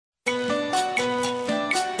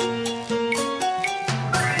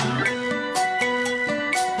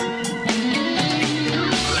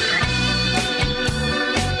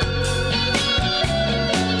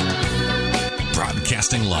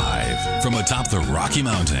atop the Rocky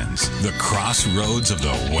Mountains, the crossroads of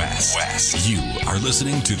the West. You are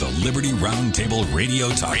listening to the Liberty Roundtable Radio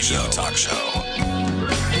Talk Show.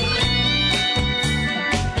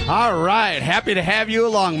 All right, happy to have you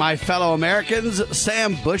along, my fellow Americans.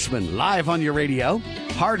 Sam Bushman, live on your radio.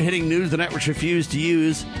 Hard-hitting news the networks refuse to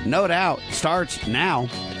use, no doubt, starts now.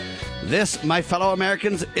 This, my fellow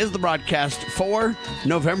Americans, is the broadcast for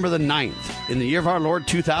November the 9th in the year of our Lord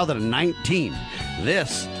 2019.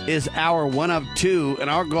 This is our one of two, and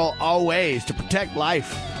our goal always to protect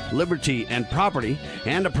life, liberty, and property,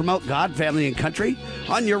 and to promote God, family, and country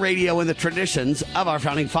on your radio and the traditions of our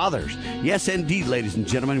founding fathers. Yes, indeed, ladies and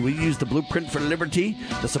gentlemen, we use the blueprint for liberty,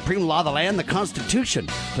 the supreme law of the land, the Constitution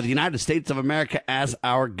for the United States of America as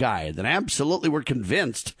our guide. And absolutely, we're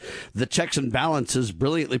convinced the checks and balances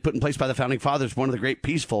brilliantly put in place by the founding fathers, one of the great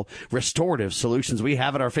peaceful, restorative solutions we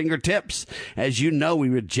have at our fingertips. As you know, we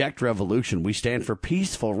reject revolution. We stand for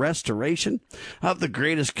peaceful restoration of the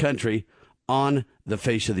greatest country on the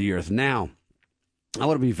face of the earth. Now, I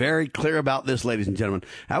want to be very clear about this, ladies and gentlemen.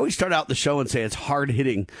 I always start out the show and say it's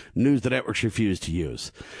hard-hitting news the networks refuse to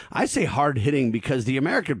use. I say hard-hitting because the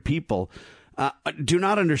American people do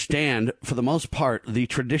not understand, for the most part, the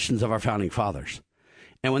traditions of our founding fathers.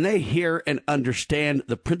 And when they hear and understand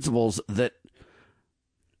the principles that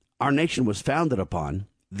our nation was founded upon,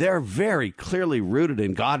 they're very clearly rooted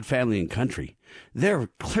in God, family, and country. They're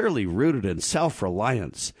clearly rooted in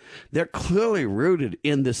self-reliance. They're clearly rooted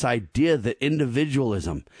in this idea that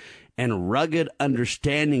individualism and rugged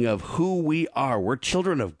understanding of who we are. We're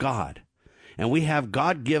children of God, and we have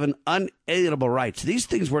God-given unalienable rights. These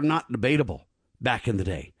things were not debatable back in the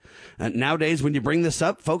day. And nowadays, when you bring this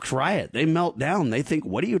up, folks riot. They melt down. They think,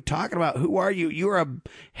 what are you talking about? Who are you? You're a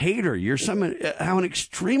hater. You're an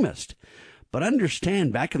extremist. But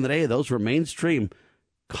understand, back in the day, those were mainstream,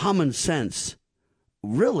 common sense,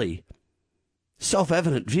 really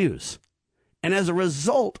self-evident views. And as a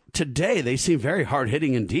result, today, they seem very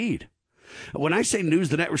hard-hitting indeed. When I say news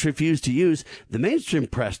the networks refuse to use, the mainstream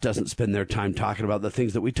press doesn't spend their time talking about the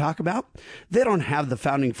things that we talk about. They don't have the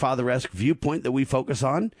founding father-esque viewpoint that we focus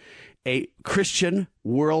on, a Christian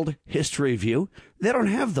world history view. They don't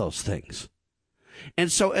have those things.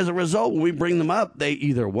 And so as a result, when we bring them up, they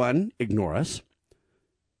either, one, ignore us,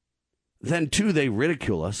 then two, they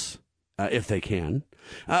ridicule us, if they can.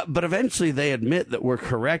 But eventually they admit that we're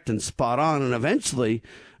correct and spot on. And eventually,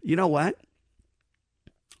 you know what?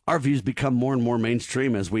 Our views become more and more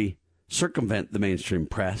mainstream as we circumvent the mainstream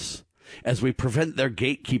press, as we prevent their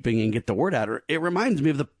gatekeeping and get the word out. It reminds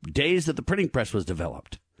me of the days that the printing press was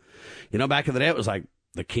developed. You know, back in the day, it was like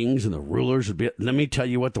the kings and the rulers would be, let me tell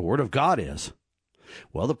you what the word of God is.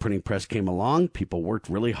 Well, the printing press came along. People worked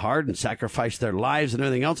really hard and sacrificed their lives and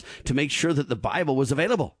everything else to make sure that the Bible was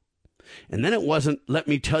available. And then it wasn't, let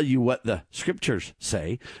me tell you what the scriptures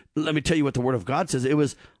say. Let me tell you what the word of God says. It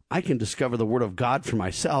was, I can discover the word of God for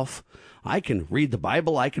myself. I can read the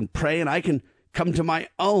Bible. I can pray, and I can come to my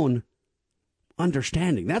own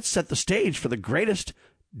understanding. That set the stage for the greatest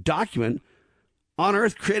document on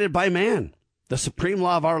earth created by man, the supreme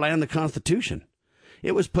law of our land, the Constitution.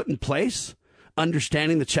 It was put in place,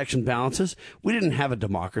 understanding the checks and balances. We didn't have a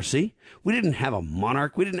democracy. We didn't have a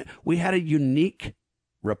monarch. We had a unique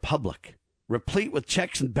republic, replete with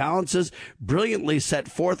checks and balances, brilliantly set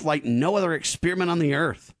forth like no other experiment on the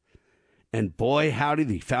earth. And boy, howdy,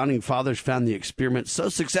 the founding fathers found the experiment so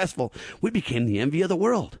successful, we became the envy of the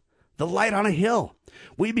world, the light on a hill.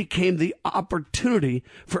 We became the opportunity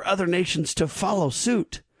for other nations to follow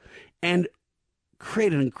suit and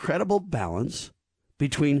create an incredible balance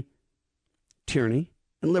between tyranny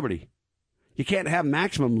and liberty. You can't have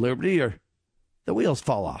maximum liberty or the wheels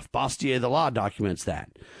fall off. Bastiat, the law, documents that.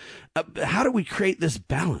 How do we create this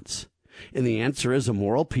balance? And the answer is a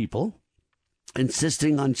moral people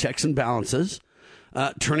insisting on checks and balances,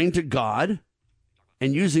 turning to God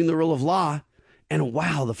and using the rule of law. And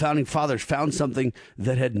wow, the founding fathers found something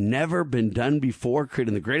that had never been done before,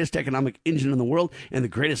 creating the greatest economic engine in the world and the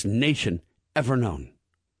greatest nation ever known.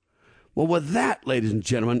 Well, with that, ladies and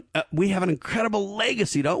gentlemen, we have an incredible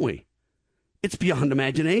legacy, don't we? It's beyond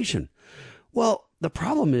imagination. Well, the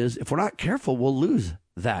problem is, if we're not careful, we'll lose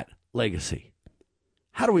that legacy.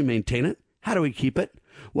 How do we maintain it? How do we keep it?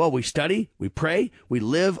 Well, we study, we pray, we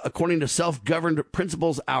live according to self-governed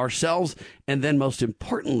principles ourselves, and then most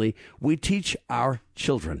importantly, we teach our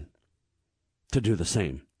children to do the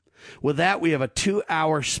same. With that, we have a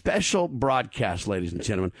 2-hour special broadcast, ladies and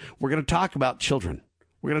gentlemen. We're going to talk about children.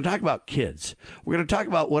 We're going to talk about kids. We're going to talk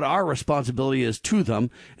about what our responsibility is to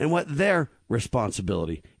them and what their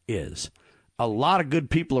responsibility is. A lot of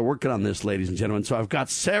good people are working on this, ladies and gentlemen. So I've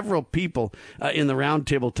got several people in the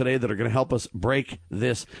roundtable today that are going to help us break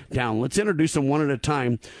this down. Let's introduce them one at a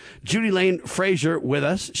time. Judy Lane Frazier with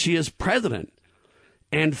us. She is president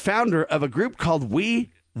and founder of a group called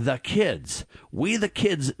We the Kids.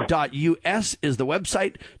 WeTheKids.us is the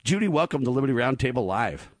website. Judy, welcome to Liberty Roundtable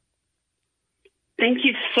Live. Thank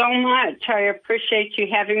you so much. I appreciate you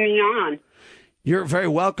having me on. You're very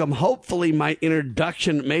welcome. Hopefully my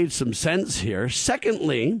introduction made some sense here.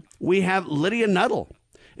 Secondly, we have Lydia Nuttall,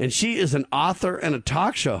 and she is an author and a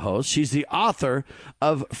talk show host. She's the author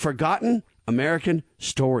of Forgotten American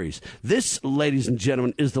Stories. This, ladies and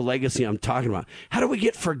gentlemen, is the legacy I'm talking about. How do we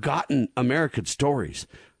get forgotten American stories?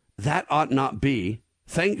 That ought not be.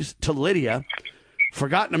 Thanks to Lydia.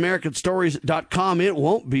 ForgottenAmericanStories.com. It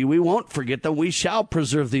won't be. We won't forget them. We shall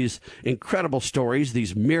preserve these incredible stories,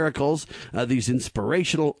 these miracles, these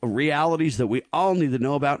inspirational realities that we all need to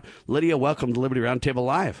know about. Lydia, welcome to Liberty Roundtable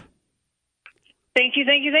Live. Thank you,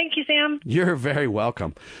 Sam. You're very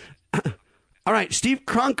welcome. All right, Steve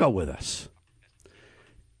Kronko with us.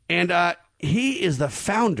 And he is the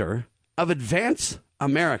founder of Advance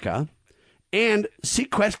America and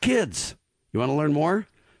Sequest Kids. You want to learn more?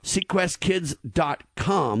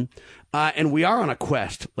 SequestKids.com. And we are on a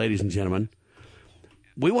quest, ladies and gentlemen.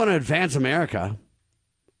 We want to advance America,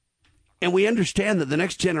 and we understand that the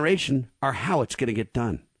next generation are how it's going to get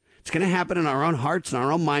done. It's going to happen in our own hearts and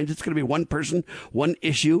our own minds. It's going to be one person, one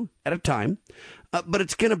issue at a time. But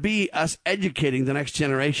it's going to be us educating the next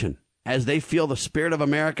generation. As they feel the spirit of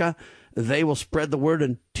America, they will spread the word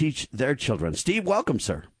and teach their children. Steve, welcome,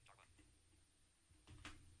 sir.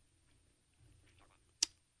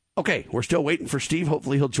 Okay, we're still waiting for Steve.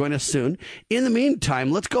 Hopefully he'll join us soon. In the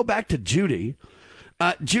meantime, let's go back to Judy.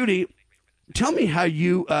 Judy, tell me how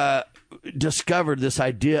you discovered this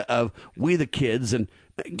idea of We the Kids, and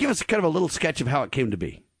give us kind of a little sketch of how it came to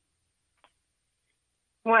be.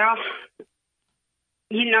 Well,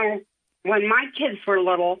 when my kids were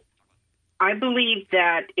little, I believed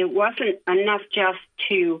that it wasn't enough just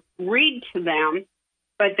to read to them,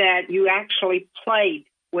 but that you actually played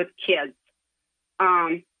with kids.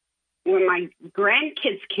 When my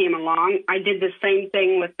grandkids came along, I did the same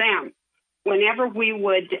thing with them. Whenever we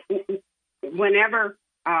would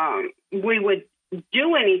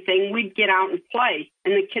do anything, we'd get out and play,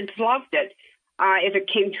 and the kids loved it. If it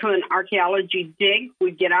came to an archaeology dig,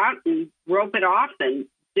 we'd get out and rope it off and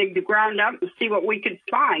dig the ground up and see what we could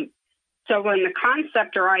find. So when the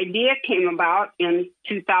concept or idea came about in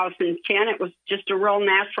 2010, it was just a real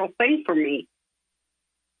natural thing for me.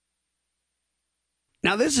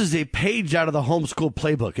 Now, this is a page out of the homeschool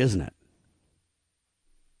playbook, isn't it?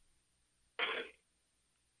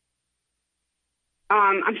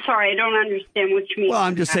 I'm sorry, I don't understand what you mean. Well,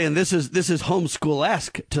 I'm just saying this is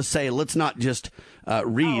homeschool-esque to say let's not just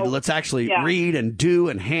read. Let's actually read and do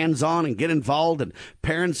and hands-on and get involved, and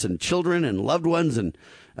parents and children and loved ones and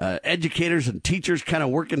educators and teachers kind of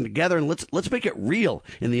working together, and let's make it real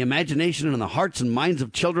in the imagination and in the hearts and minds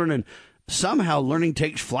of children, and somehow learning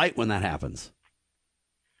takes flight when that happens.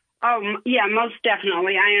 Oh, yeah, most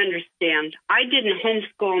definitely. I understand. I didn't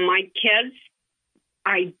homeschool my kids.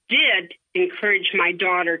 I did encourage my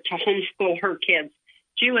daughter to homeschool her kids.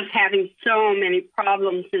 She was having so many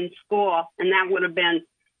problems in school, and that would have been,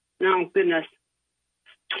 20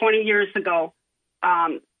 years ago.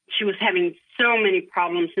 She was having so many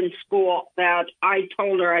problems in school that I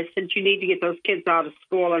told her, I said, you need to get those kids out of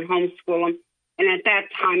school and homeschool them. And at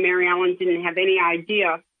that time, Mary Ellen didn't have any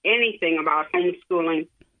idea anything about homeschooling.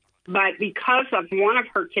 But because of one of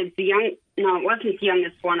her kids, it wasn't the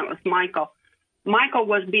youngest one, it was Michael. Michael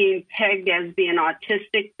was being pegged as being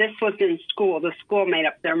autistic. This was in school. The school made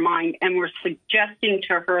up their mind and were suggesting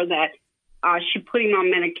to her that she put him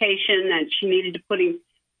on medication and she needed to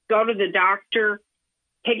go to the doctor,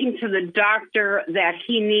 take him to the doctor, that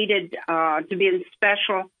he needed to be in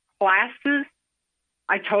special classes.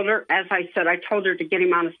 I told her to get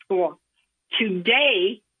him out of school.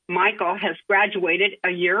 Today, Michael has graduated a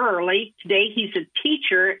year early. Today, he's a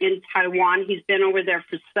teacher in Taiwan. He's been over there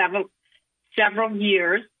for several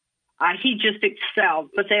years. He just excelled,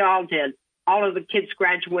 but they all did. All of the kids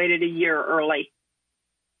graduated a year early.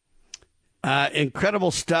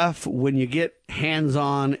 Incredible stuff when you get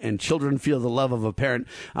hands-on and children feel the love of a parent.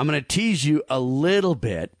 I'm going to tease you a little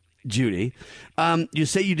bit, Judy. You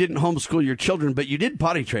say you didn't homeschool your children, but you did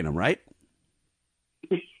potty train them, right?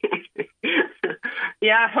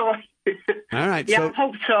 Yeah. All right. Yeah, so I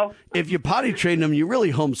hope so. If you potty trained them, you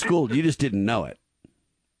really homeschooled. You just didn't know it.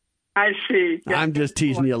 I see. Yeah. I'm just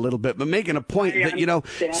teasing you a little bit, but making a point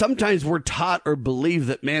that, sometimes we're taught or believe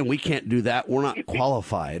that, man, we can't do that. We're not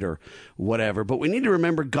qualified or whatever. But we need to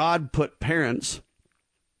remember God put parents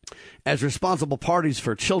as responsible parties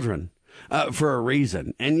for children for a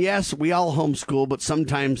reason. And yes, we all homeschool, but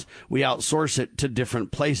sometimes we outsource it to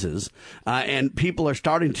different places. And people are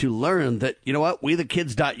starting to learn that, you know what,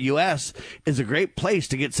 WeTheKids.us is a great place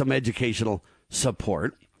to get some educational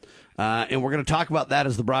support. And we're going to talk about that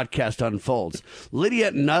as the broadcast unfolds. Lydia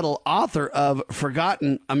Nuttall, author of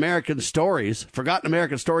Forgotten American Stories,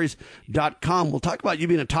 ForgottenAmericanStories.com. We'll talk about you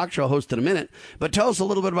being a talk show host in a minute, but tell us a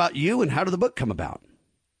little bit about you and how did the book come about?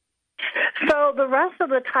 So the rest of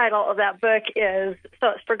the title of that book is,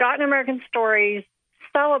 it's Forgotten American Stories,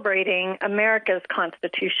 Celebrating America's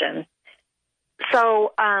Constitution.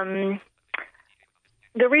 So the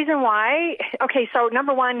reason why, so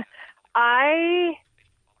number one, I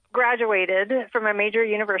graduated from a major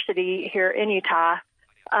university here in Utah,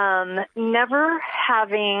 never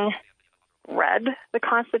having read the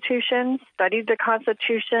Constitution, studied the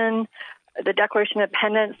Constitution, the Declaration of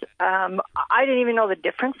Independence. I didn't even know the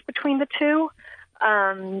difference between the two.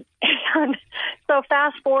 And so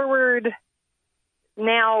fast forward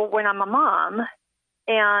now when I'm a mom,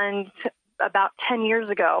 and about 10 years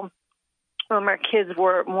ago, when my kids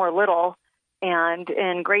were more little and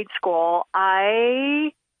in grade school,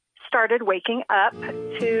 I started waking up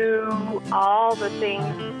to all the things.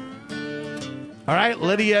 All right,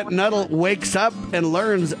 Lydia Nuttall wakes up and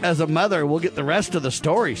learns as a mother. We'll get the rest of the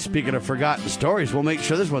story. Speaking of forgotten stories, we'll make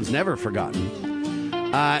sure this one's never forgotten.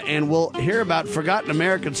 And we'll hear about Forgotten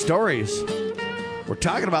American Stories. We're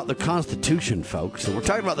talking about the Constitution, folks. And we're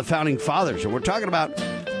talking about the Founding Fathers. And we're talking about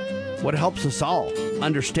what helps us all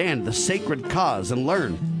understand the sacred cause and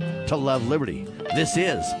learn to love liberty. This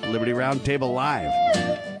is Liberty Roundtable Live.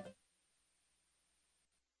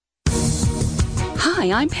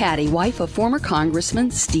 Hi, I'm Patty, wife of former Congressman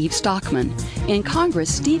Steve Stockman. In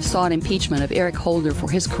Congress, Steve sought impeachment of Eric Holder for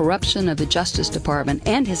his corruption of the Justice Department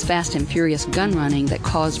and his fast and furious gun running that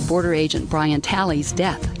caused border agent Brian Talley's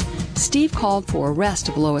death. Steve called for arrest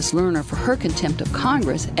of Lois Lerner for her contempt of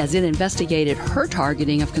Congress as it investigated her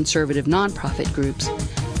targeting of conservative nonprofit groups.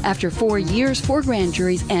 After 4 years, 4 grand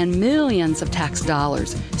juries, and millions of tax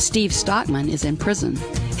dollars, Steve Stockman is in prison.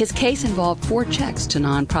 His case involved 4 checks to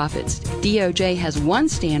nonprofits. DOJ has one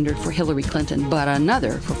standard for Hillary Clinton, but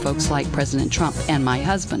another for folks like President Trump and my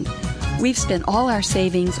husband. We've spent all our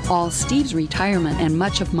savings, all Steve's retirement, and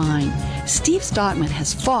much of mine. Steve Stockman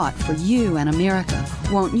has fought for you and America.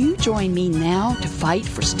 Won't you join me now to fight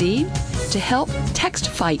for Steve? To help, text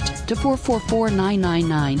FIGHT to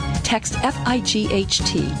 444-999. Text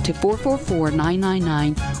FIGHT to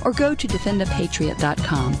 444-999 or go to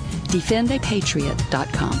defendapatriot.com.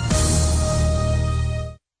 defendapatriot.com.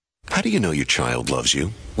 How do you know your child loves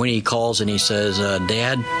you? When he calls and he says,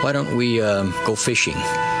 Dad, why don't we go fishing?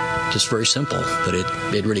 Just very simple, but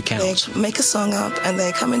it really counts. They make a song up and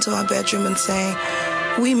they come into our bedroom and say,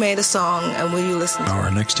 we made a song and will you listen?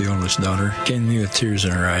 Our next to oldest daughter came to me with tears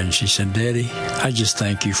in her eyes and she said, Daddy, I just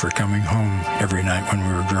thank you for coming home every night when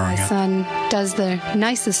we were growing up. My son does the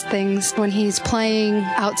nicest things. When he's playing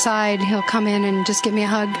outside, he'll come in and just give me a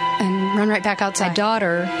hug and run right back outside. My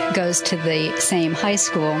daughter goes to the same high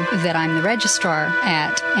school that I'm the registrar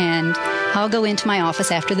at, and I'll go into my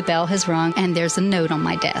office after the bell has rung and there's a note on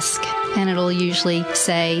my desk. And it'll usually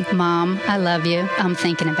say, Mom, I love you. I'm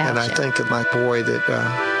thinking about you. And I think of my boy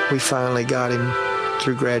that we finally got him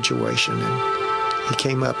through graduation. And he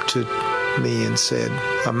came up to me and said,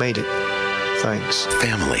 I made it. Thanks.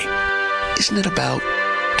 Family. Isn't it about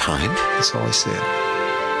time? That's all he said.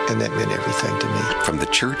 And that meant everything to me. From the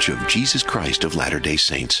Church of Jesus Christ of Latter-day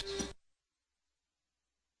Saints.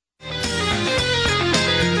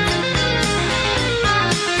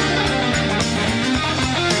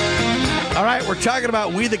 All right, we're talking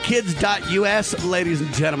about WeTheKids.us, ladies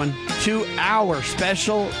and gentlemen. 2-hour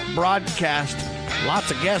special broadcast. Lots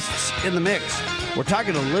of guests in the mix. We're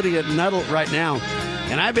talking to Lydia Nuttall right now.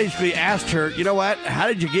 And I basically asked her, you know what? How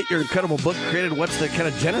did you get your incredible book created? What's the kind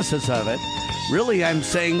of genesis of it? Really, I'm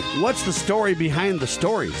saying, what's the story behind the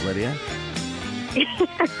stories, Lydia?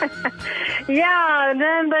 Yeah, and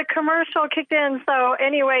then the commercial kicked in. So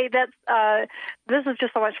anyway, this is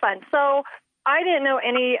just so much fun. So I didn't know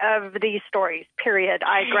any of these stories, period.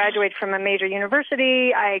 I graduated from a major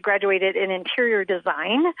university. I graduated in interior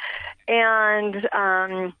design and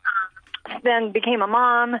then became a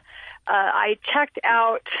mom. I checked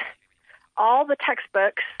out all the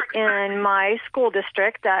textbooks in my school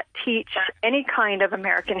district that teach any kind of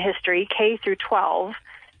American history, K through 12.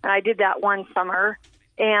 And I did that one summer.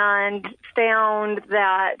 and found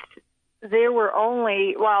that there were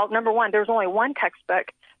only, well, number one, there was only one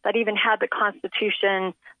textbook that even had the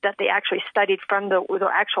Constitution that they actually studied from the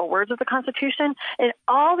actual words of the Constitution. And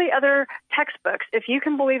all the other textbooks, if you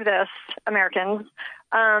can believe this, Americans,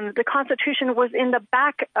 the Constitution was in the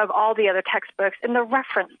back of all the other textbooks in the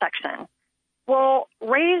reference section. Well,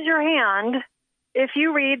 raise your hand if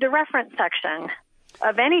you read the reference section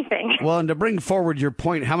of anything. Well, and to bring forward your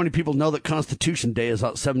point, how many people know that Constitution Day is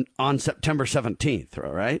on September 17th,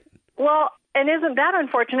 right? Well, and isn't that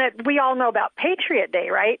unfortunate? We all know about Patriot Day,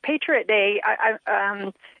 right? Patriot Day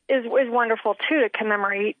is wonderful, too, to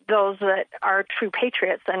commemorate those that are true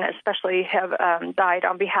patriots and especially have died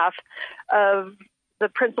on behalf of the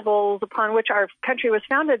principles upon which our country was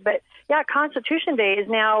founded. But, yeah, Constitution Day is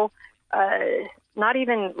now not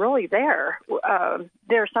even really there.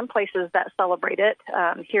 There are some places that celebrate it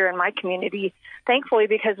here in my community, thankfully,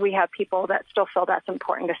 because we have people that still feel that's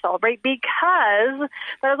important to celebrate, because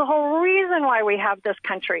that is the whole reason why we have this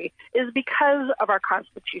country, is because of our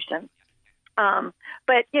Constitution.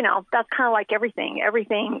 But, you know, that's kind of like everything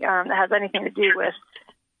that has anything to do with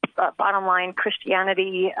bottom line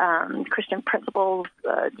Christianity, Christian principles,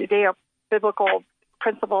 Judeo-biblical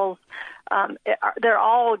principles. They're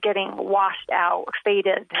all getting washed out,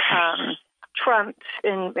 faded, trumped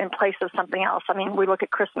in place of something else. I mean, we look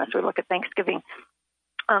at Christmas, we look at Thanksgiving,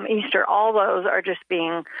 Easter, all those are just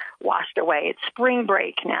being washed away. It's spring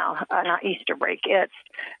break now, not Easter break. It's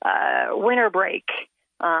winter break.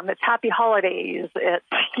 It's happy holidays. It's,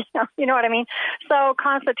 you know what I mean? So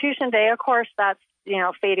Constitution Day, of course, that's,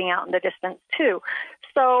 fading out in the distance too.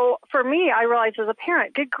 So for me, I realized as a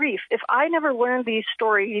parent, good grief, if I never learned these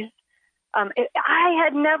stories, I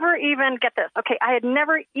had never even, get this, okay, I had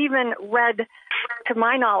never even read, to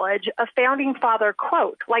my knowledge, a founding father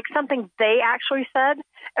quote, like something they actually said.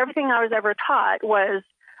 Everything I was ever taught was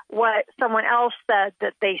what someone else said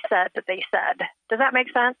that they said that they said. Does that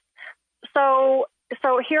make sense? So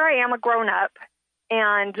here I am, a grown-up,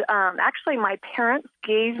 and actually my parents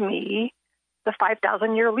gave me The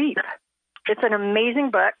 5,000-Year Leap. It's an amazing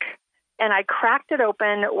book, and I cracked it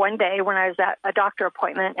open one day when I was at a doctor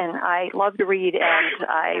appointment, and I love to read, and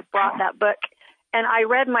I brought that book, and I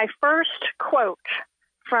read my first quote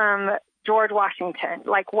from George Washington,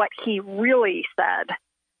 like what he really said,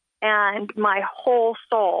 and my whole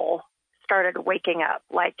soul started waking up.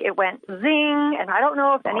 Like it went zing, and I don't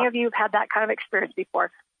know if any of you have had that kind of experience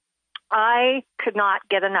before. I could not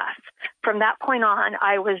get enough. From that point on,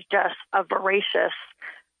 I was just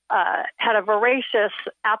had a voracious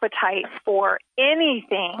appetite for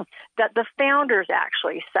anything that the founders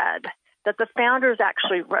actually said, that the founders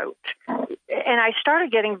actually wrote. And I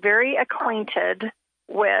started getting very acquainted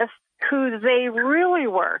with who they really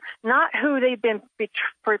were, not who they've been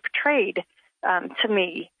portrayed to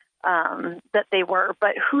me that they were,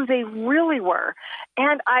 but who they really were.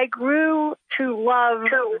 And I grew to love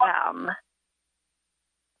them.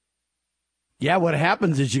 Yeah, what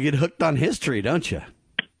happens is you get hooked on history, don't you?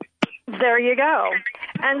 There you go.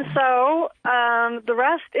 And so the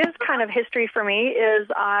rest is kind of history for me, is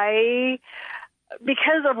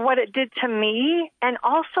because of what it did to me and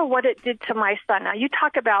also what it did to my son. Now, you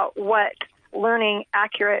talk about what learning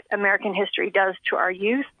accurate American history does to our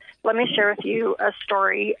youth. Let me share with you a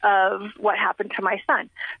story of what happened to my son.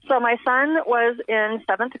 So my son was in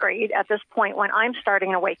 7th grade at this point when I'm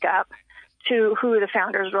starting to wake up to who the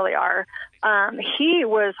founders really are. He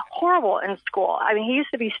was horrible in school. I mean, he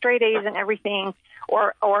used to be straight A's in everything,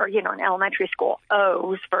 or in elementary school,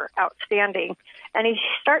 O's for outstanding. And he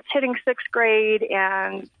starts hitting 6th grade,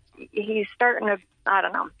 and he's starting to, I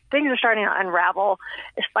don't know, things are starting to unravel.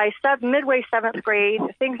 By midway 7th grade,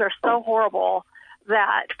 things are so horrible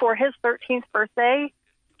that for his 13th birthday,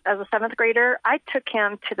 as a 7th grader, I took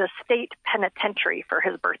him to the state penitentiary for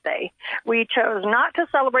his birthday. We chose not to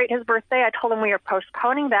celebrate his birthday. I told him we are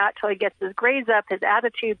postponing that till he gets his grades up, his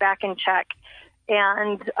attitude back in check,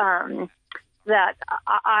 and that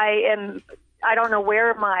I don't know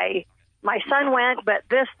where my son went, but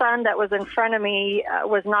this son that was in front of me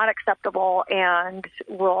was not acceptable, and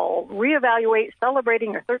we'll reevaluate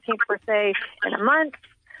celebrating your 13th birthday in a month.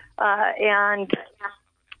 And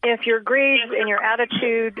if your grades and your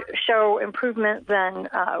attitude show improvement, then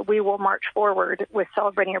we will march forward with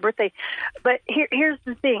celebrating your birthday. But here's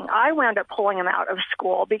the thing. I wound up pulling him out of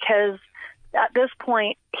school because at this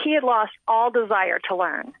point he had lost all desire to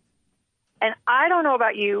learn. And I don't know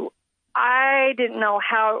about you. I didn't know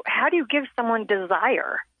how do you give someone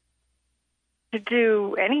desire to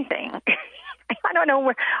do anything? I don't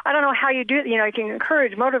know how you do it. You know, you can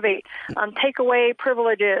encourage, motivate, take away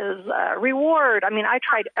privileges, reward. I mean, I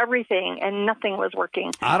tried everything and nothing was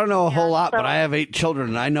working. I don't know a whole lot, but I have 8 children,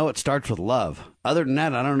 and I know it starts with love. Other than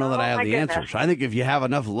that, I don't know that I have the answers. I think if you have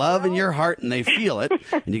enough love in your heart and they feel it,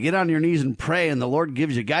 and you get on your knees and pray, and the Lord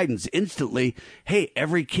gives you guidance instantly, hey,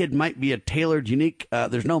 every kid might be a tailored, unique,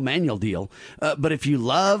 there's no manual deal. But if you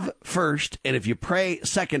love first, and if you pray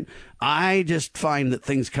second, I just find that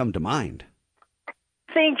things come to mind.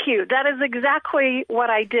 Thank you. That is exactly what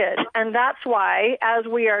I did. And that's why, as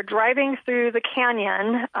we are driving through the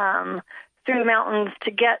canyon, through the mountains to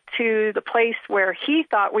get to the place where he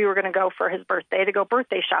thought we were going to go for his birthday, to go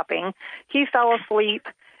birthday shopping, he fell asleep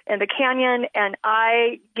in the canyon, and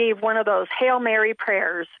I gave one of those Hail Mary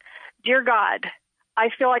prayers. Dear God, I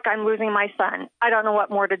feel like I'm losing my son. I don't know what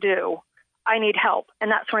more to do. I need help. And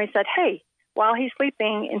that's when he said, hey, while he's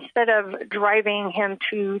sleeping, instead of driving him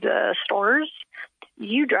to the stores,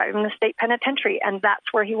 you drive him to state penitentiary. And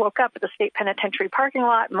that's where he woke up, at the state penitentiary parking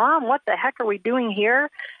lot. Mom, what the heck are we doing here?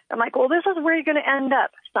 I'm like, well, this is where you're going to end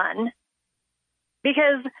up, son.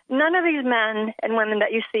 Because none of these men and women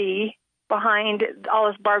that you see behind all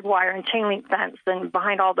this barbed wire and chain link fence and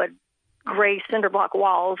behind all the gray cinder block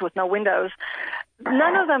walls with no windows,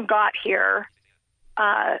 none of them got here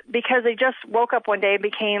because they just woke up one day and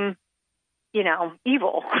became,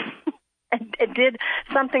 evil. And it did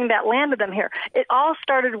something that landed them here. It all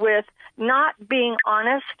started with not being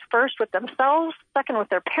honest, first with themselves, second with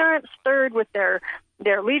their parents, third with their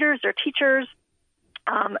leaders, their teachers.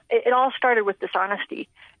 It all started with dishonesty.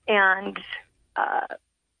 And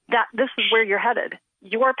that this is where you're headed.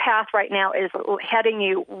 Your path right now is heading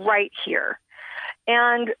you right here.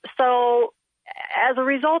 And so as a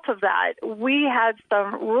result of that, we had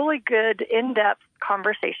some really good in-depth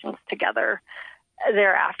conversations together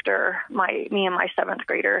thereafter, me and my 7th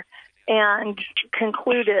grader, and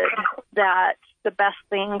concluded that the best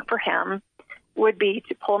thing for him would be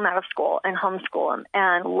to pull him out of school and homeschool him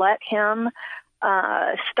and let him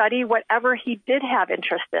study whatever he did have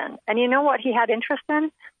interest in. And you know what he had interest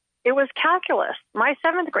in? It was calculus. My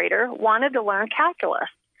 7th grader wanted to learn calculus.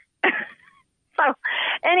 So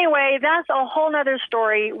anyway, that's a whole nother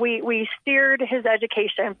story. We steered his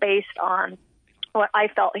education based on what I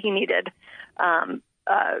felt he needed,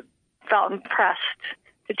 felt impressed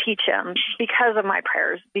to teach him because of my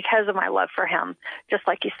prayers, because of my love for him, just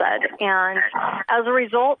like you said. And as a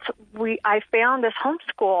result, I found this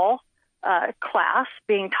homeschool class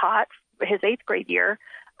being taught his 8th grade year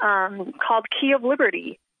called Key of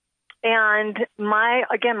Liberty. And my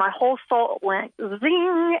whole soul went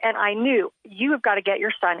zing, and I knew you have got to get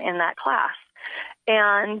your son in that class.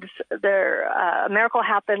 And a miracle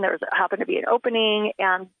happened. There happened to be an opening,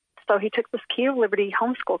 and so he took this Key of Liberty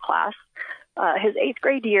homeschool class, his 8th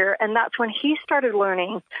grade year, and that's when he started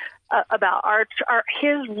learning about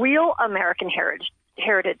his real American heritage,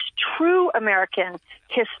 true American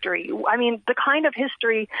history. I mean, the kind of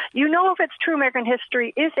history, if it's true American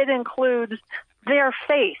history, if it includes their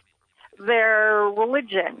faith, their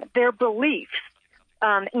religion, their beliefs.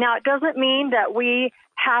 Now, it doesn't mean that we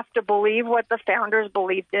have to believe what the founders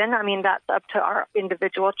believed in. I mean, that's up to our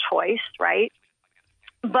individual choice, right?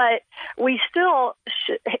 But we still,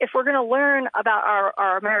 if we're going to learn about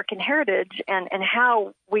our American heritage and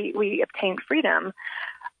how we obtained freedom,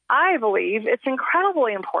 I believe it's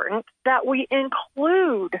incredibly important that we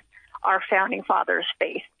include our founding fathers'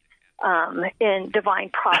 faith in divine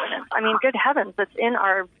providence. I mean, good heavens, it's in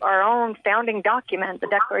our own founding document, the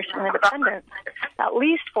Declaration of Independence, at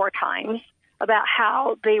least 4 times, about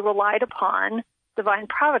how they relied upon divine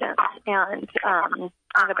providence and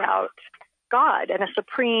about God and a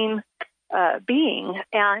supreme being.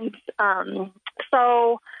 And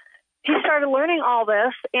so he started learning all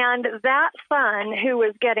this, and that son who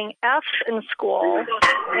was getting F's in school,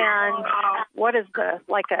 and what is a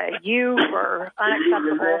U for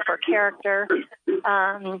unacceptable for character,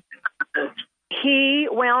 he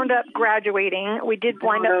wound up graduating. We did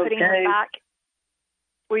wind up putting him back.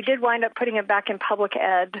 We did wind up putting him back in public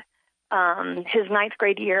ed his 9th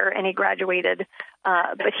grade year, and he graduated.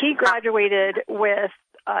 But he graduated with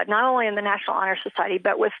not only in the National Honor Society,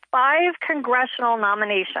 but with 5 congressional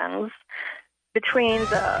nominations between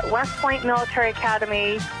the West Point Military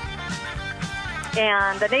Academy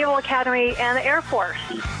and the Naval Academy and the Air Force.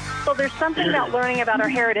 So there's something about learning about our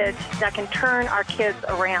heritage that can turn our kids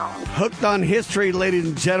around. Hooked on History, ladies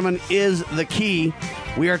and gentlemen, is the key.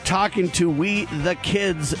 We are talking to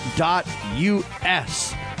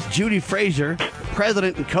WeTheKids.us. Judy Fraser,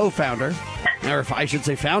 president and co-founder, or if I should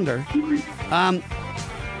say founder.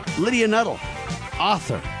 Lydia Nuttall,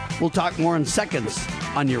 author. We'll talk more in seconds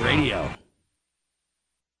on your radio.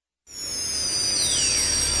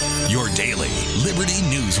 Your daily Liberty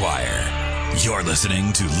News Wire. You're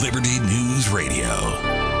listening to Liberty News Radio.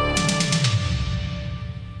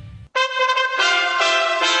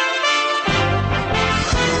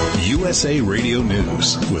 USA Radio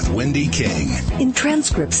News with Wendy King. In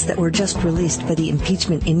transcripts that were just released by the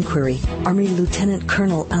impeachment inquiry, Army Lieutenant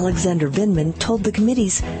Colonel Alexander Vindman told the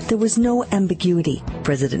committees there was no ambiguity.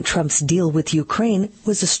 President Trump's deal with Ukraine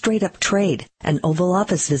was a straight-up trade, an Oval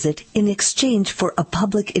Office visit in exchange for a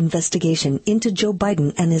public investigation into Joe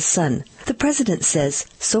Biden and his son. The president says,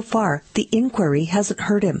 so far, the inquiry hasn't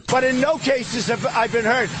hurt him. But in no cases have I been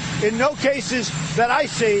hurt. In no cases that I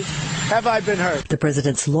see have I been hurt. The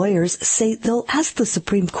president's lawyers say they'll ask the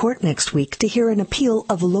Supreme Court next week to hear an appeal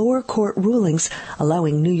of lower court rulings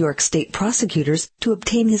allowing New York state prosecutors to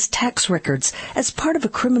obtain his tax records as part of a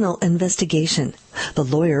criminal investigation. The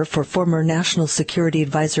lawyer for former National Security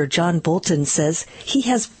Advisor John Bolton says he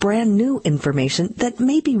has brand new information that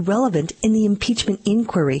may be relevant in the impeachment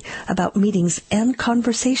inquiry about meetings and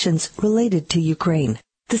conversations related to Ukraine.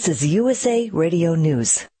 This is USA Radio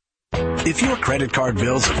News. If your credit card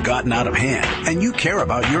bills have gotten out of hand and you care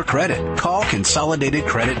about your credit, call Consolidated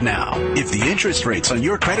Credit now. If the interest rates on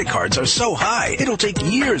your credit cards are so high, it'll take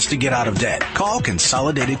years to get out of debt. Call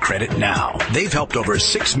Consolidated Credit now. They've helped over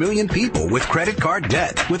 6 million people with credit card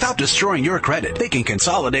debt. Without destroying your credit, they can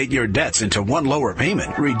consolidate your debts into one lower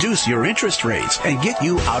payment, reduce your interest rates, and get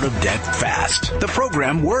you out of debt fast. The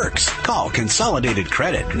program works. Call Consolidated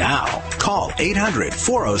Credit now. Call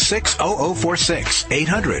 800-406-0046.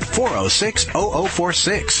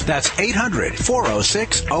 800-406-0046. That's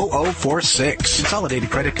 800-406-0046.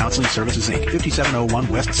 Consolidated Credit Counseling Services, Inc., 5701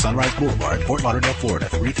 West Sunrise Boulevard, Fort Lauderdale, Florida,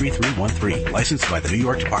 33313. Licensed by the New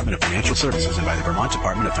York Department of Financial Services and by the Vermont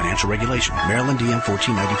Department of Financial Regulation. Maryland DM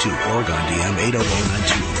 1492. Oregon DM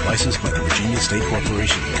 80092. Licensed by the Virginia State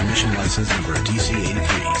Corporation. Commission license number DC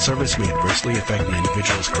 83. Service may adversely affect the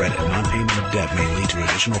individual's credit. Non-payment of debt may lead to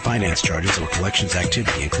additional finance charges or collections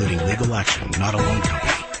activity, including legal action, not a loan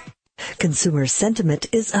company. Consumer sentiment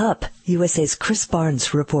is up. USA's Chris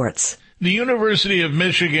Barnes reports. The University of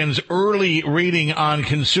Michigan's early reading on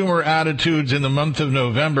consumer attitudes in the month of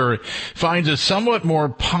November finds a somewhat more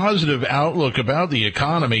positive outlook about the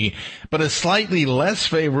economy, but a slightly less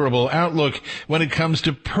favorable outlook when it comes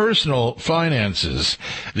to personal finances.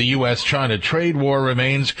 The U.S.-China trade war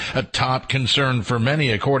remains a top concern for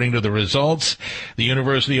many, according to the results. The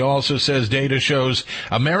university also says data shows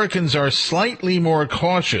Americans are slightly more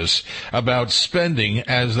cautious about spending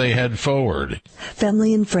as they head forward.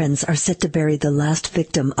 Family and friends are set to bury the last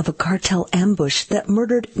victim of a cartel ambush that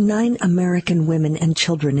murdered 9 American women and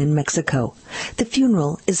children in Mexico. The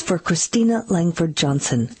funeral is for Christina Langford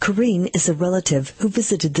Johnson. Corrine is a relative who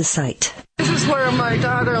visited the site. This is where my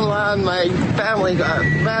daughter-in-law and my family got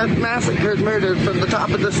massacred, murdered from the top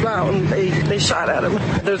of this mountain. They shot at him.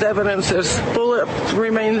 There's evidence, there's bullet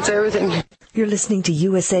remains, everything. You're listening to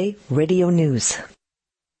USA Radio News.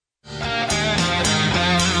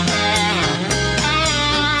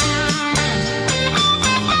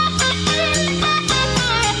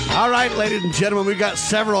 All right, ladies and gentlemen, we've got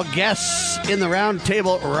several guests in the round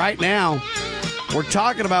table right now. We're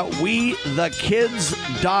talking about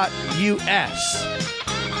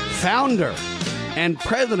WeTheKids.us. Founder and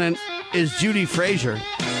president is Judy Frazier,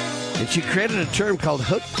 and she created a term called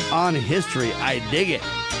Hooked on History. I dig it.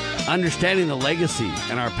 Understanding the legacy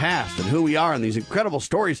and our past and who we are and these incredible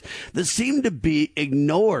stories that seem to be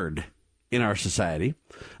ignored in our society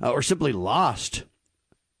or simply lost,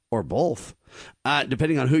 or both.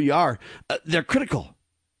 Depending on who you are, they're critical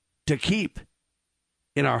to keep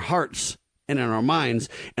in our hearts and in our minds.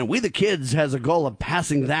 And We the Kids has a goal of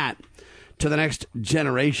passing that to the next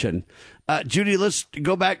generation. Judy, let's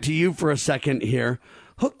go back to you for a second here.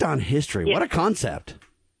 Hooked on History. Yes. What a concept.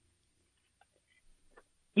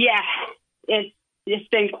 Yeah, it's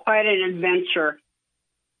been quite an adventure.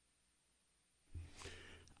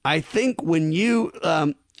 I think when you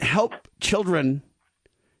help children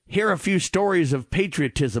hear a few stories of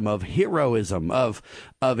patriotism, of heroism, of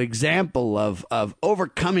example, of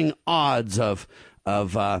overcoming odds, of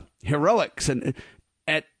heroics, and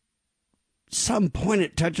at some point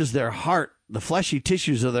it touches their heart, the fleshy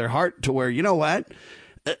tissues of their heart, to where, you know what,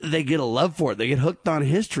 they get a love for it. They get hooked on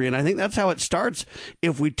history, and I think that's how it starts.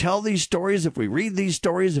 If we tell these stories, if we read these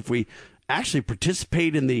stories, if we actually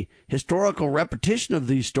participate in the historical repetition of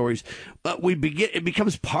these stories, it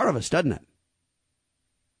becomes part of us, doesn't it?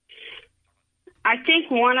 I think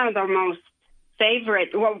one of the most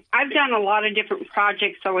I've done a lot of different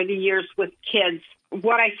projects over the years with kids.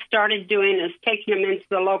 What I started doing is taking them into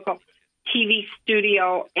the local TV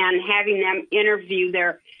studio and having them interview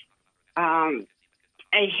their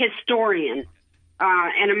a historian,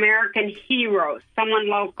 an American hero, someone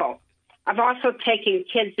local. I've also taken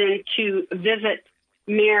kids in to visit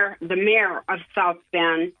the mayor of South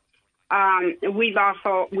Bend. We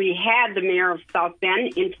had the mayor of South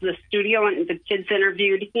Bend into the studio, and the kids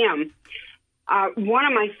interviewed him. One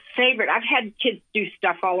of my favorite, I've had kids do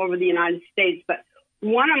stuff all over the United States, but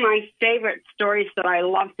one of my favorite stories that I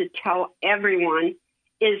love to tell everyone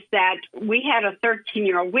is that we had a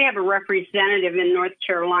 13-year-old. We have a representative in North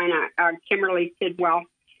Carolina, Kimberly Tidwell.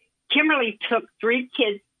 Kimberly took 3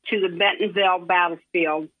 kids to the Bentonville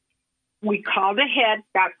battlefield. We called ahead,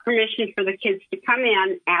 got permission for the kids to come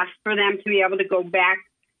in, asked for them to be able to go back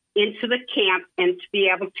into the camp and to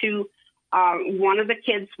be able to, one of the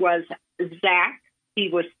kids was Zach. He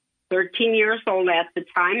was 13 years old at the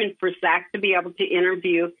time, and for Zach to be able to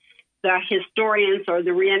interview the historians or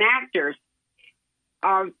the reenactors.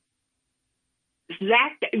 Zach,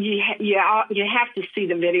 you have to see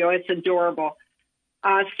the video. It's adorable.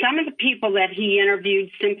 Some of the people that he interviewed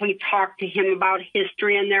simply talked to him about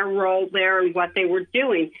history and their role there and what they were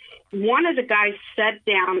doing. One of the guys sat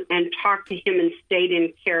down and talked to him and stayed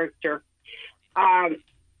in character.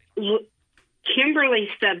 Kimberly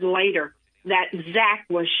said later that Zach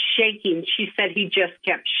was shaking. She said he just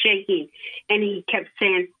kept shaking, and he kept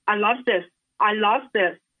saying, I love this. I love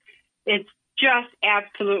this. It's just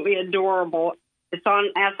absolutely adorable. It's on,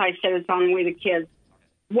 as I said, it's on We the Kids.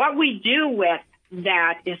 What we do with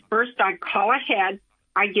that is first I call ahead.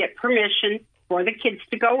 I get permission for the kids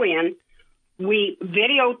to go in. We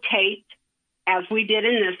videotaped, as we did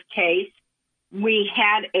in this case. We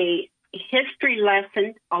had a history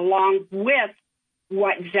lesson along with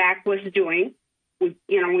what Zach was doing.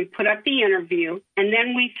 We put up the interview, and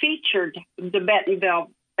then we featured the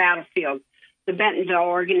Bentonville battlefield, the Bentonville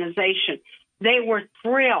organization. They were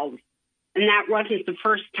thrilled, and that wasn't the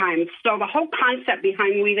first time. So the whole concept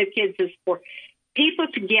behind We the Kids is for people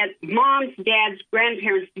to get moms, dads,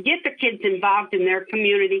 grandparents, to get the kids involved in their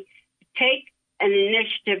community, to take an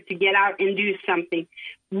initiative to get out and do something.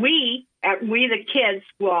 We, at We the Kids,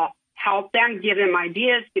 will help them, give them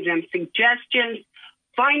ideas, give them suggestions,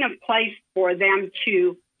 find a place for them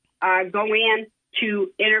to go in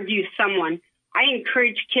to interview someone. I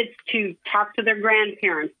encourage kids to talk to their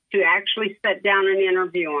grandparents, to actually sit down and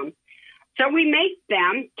interview them. So we make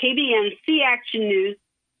them KBNC Action News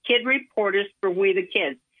kid reporters for We the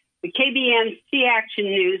Kids. The KBNC Action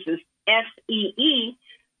News is SEE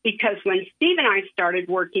because when Steve and I started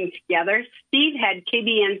working together, Steve had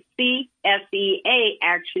KBNC SEA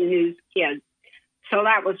Action News Kids. So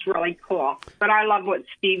that was really cool. But I love what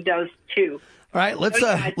Steve does too. All right, let's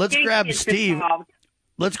grab Steve. Involved.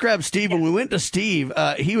 Let's grab Steve. When we went to Steve,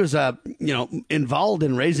 he was, involved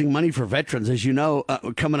in raising money for veterans. As you know,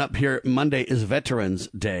 coming up here Monday is Veterans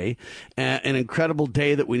Day, an incredible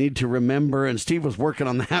day that we need to remember. And Steve was working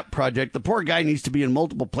on that project. The poor guy needs to be in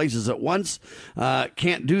multiple places at once.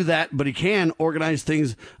 Can't do that, but he can organize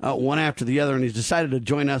things one after the other. And he's decided to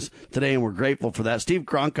join us today, and we're grateful for that. Steve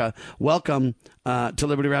Kronka, welcome to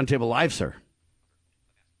Liberty Roundtable Live, sir.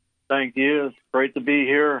 Thank you. It's great to be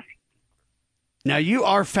here. Now, you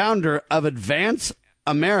are founder of Advance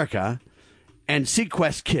America and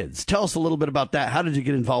Sequest Kids. Tell us a little bit about that. How did you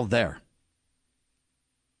get involved there?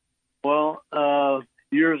 Well,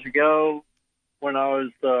 years ago, when I was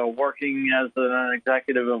working as an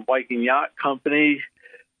executive in Viking Yacht Company,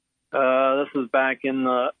 this was back in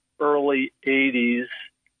the early 80s,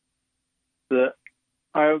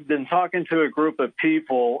 I've been talking to a group of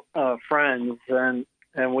people, friends, and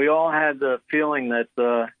we all had the feeling that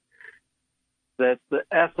the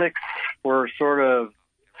ethics were sort of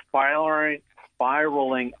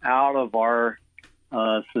spiraling out of our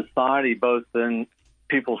society, both in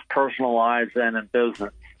people's personal lives and in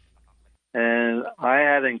business. And I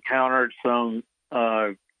had encountered some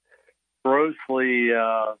grossly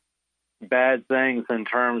bad things in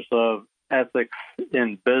terms of ethics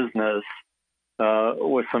in business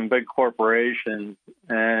with some big corporations.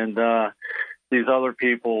 And these other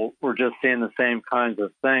people were just seeing the same kinds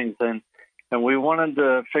of things. And we wanted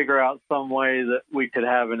to figure out some way that we could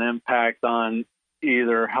have an impact on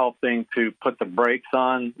either helping to put the brakes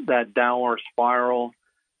on that downward spiral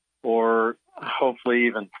or hopefully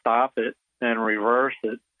even stop it and reverse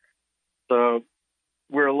it. So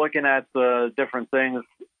we're looking at the different things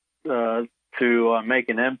to make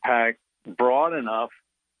an impact broad enough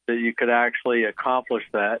that you could actually accomplish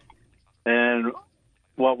that. And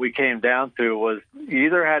what we came down to was you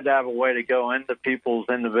either had to have a way to go into people's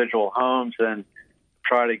individual homes and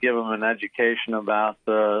try to give them an education about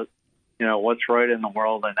what's right in the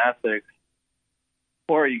world and ethics,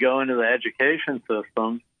 or you go into the education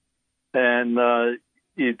system and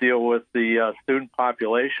you deal with the student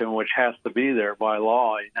population, which has to be there by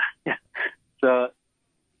law. So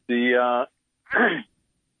the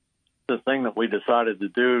thing that we decided to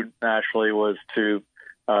do naturally was to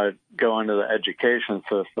go into the education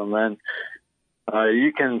system. And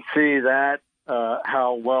you can see that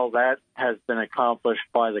how well that has been accomplished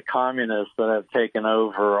by the communists that have taken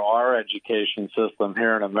over our education system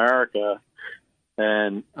here in America.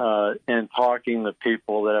 And in talking to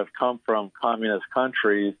people that have come from communist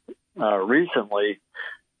countries recently,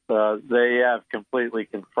 they have completely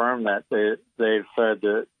confirmed that. They've said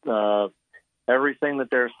that everything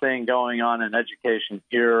that they're seeing going on in education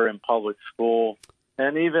here in public school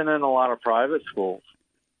and even in a lot of private schools.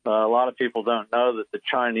 A lot of people don't know that the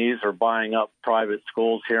Chinese are buying up private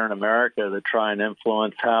schools here in America to try and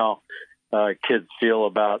influence how kids feel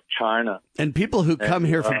about China. And people who come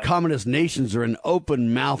here from communist nations are in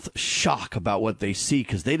open-mouth shock about what they see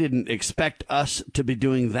because they didn't expect us to be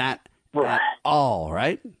doing that at all,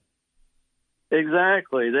 right?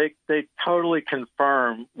 Exactly. They totally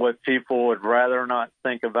confirm what people would rather not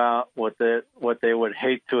think about, what they would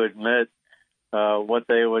hate to admit, what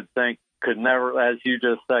they would think could never, as you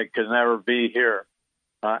just said, could never be here.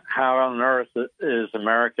 How on earth is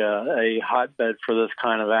America a hotbed for this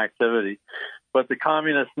kind of activity? But the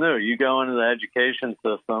communists knew. You go into the education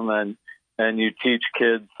system and you teach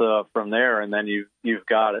kids from there, and then you've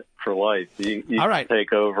got it for life. You All right. Can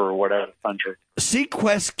take over whatever country.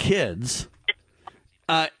 Sequest Kids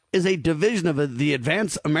is a division of the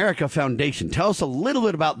Advance America Foundation. Tell us a little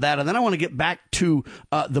bit about that, and then I want to get back to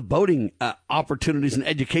the boating opportunities and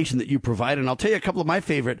education that you provide, and I'll tell you a couple of my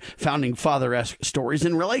favorite Founding Father-esque stories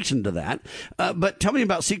in relation to that. But tell me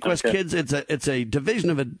about Sequest Kids. It's a division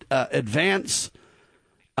of Advance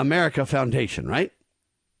America Foundation, right?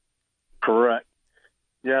 Correct.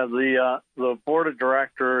 Yeah, the board of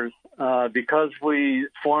directors, because we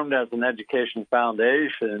formed as an education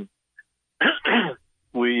foundation,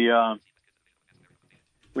 we had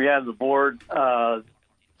the board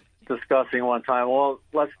discussing one time, well,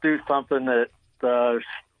 let's do something that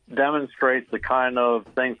demonstrates the kind of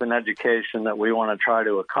things in education that we want to try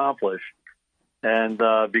to accomplish. And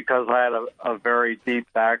because I had a very deep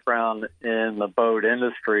background in the boat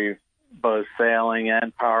industry, both sailing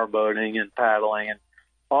and power boating and paddling and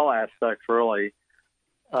all aspects, really,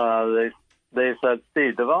 they said,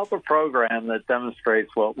 Steve, develop a program that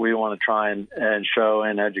demonstrates what we want to try and show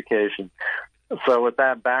in education. So with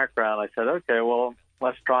that background, I said, okay, well,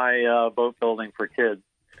 let's try boat building for kids.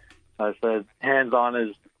 I said,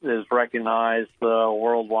 hands-on is recognized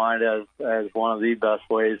worldwide as one of the best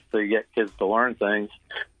ways to get kids to learn things.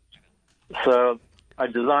 So I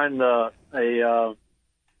designed a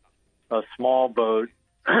small boat.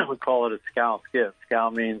 We call it a scow skiff. Scow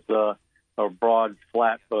means a broad,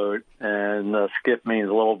 flat boat, and skiff means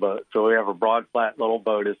little boat. So we have a broad, flat, little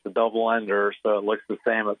boat. It's a double-ender, so it looks the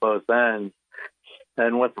same at both ends.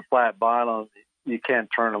 And with the flat bottom, you can't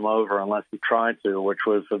turn them over unless you try to, which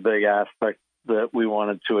was a big aspect that we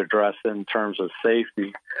wanted to address in terms of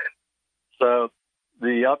safety. So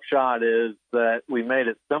the upshot is that we made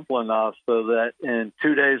it simple enough so that in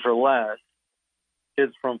 2 days or less,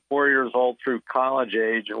 kids from 4 years old through college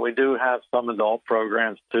age, and we do have some adult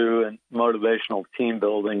programs too, and motivational team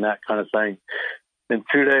building, that kind of thing. In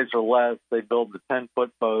 2 days or less, they build the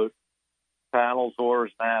 10-foot boat, paddles, oars,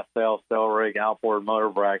 mast, sail rig, outboard motor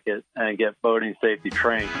bracket, and get boating safety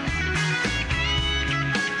trained.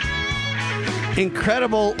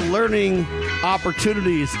 Incredible learning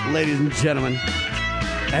opportunities, ladies and gentlemen.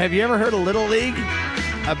 Have you ever heard of Little League?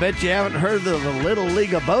 I bet you haven't heard of the Little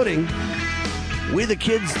League of Boating.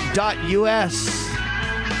 WeTheKids.us,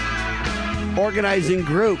 organizing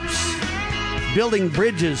groups, building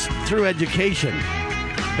bridges through education.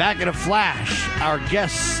 Back in a flash, our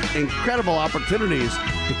guests' incredible opportunities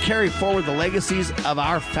to carry forward the legacies of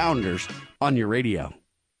our founders on your radio.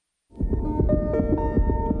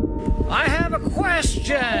 I have a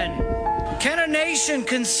question. Can a nation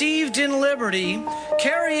conceived in liberty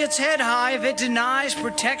carry its head high if it denies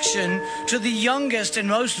protection to the youngest and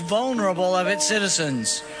most vulnerable of its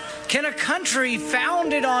citizens? Can a country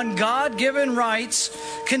founded on God-given rights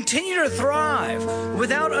continue to thrive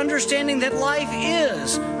without understanding that life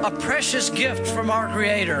is a precious gift from our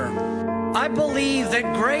Creator? I believe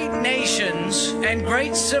that great nations and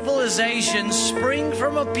great civilizations spring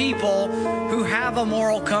from a people who have a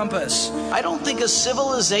moral compass. I don't think a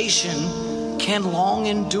civilization can long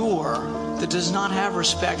endure that does not have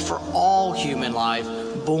respect for all human life,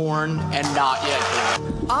 born and not yet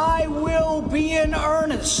born. I will be in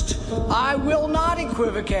earnest. I will not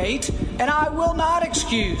equivocate, and I will not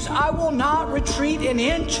excuse. I will not retreat an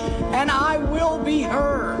inch, and I will be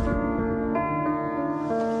heard.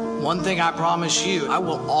 One thing I promise you, I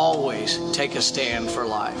will always take a stand for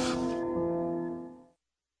life.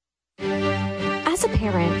 As a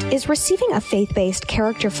parent, is receiving a faith-based,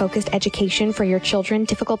 character-focused education for your children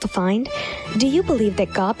difficult to find? Do you believe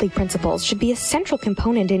that godly principles should be a central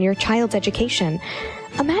component in your child's education?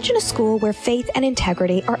 Imagine a school where faith and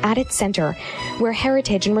integrity are at its center, where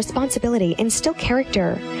heritage and responsibility instill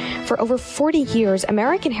character. For over 40 years,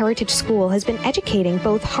 American Heritage School has been educating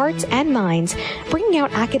both hearts and minds, bringing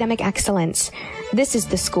out academic excellence. This is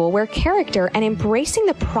the school where character and embracing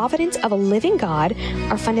the providence of a living God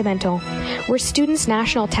are fundamental, where students'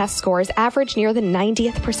 national test scores average near the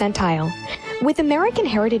 90th percentile. With American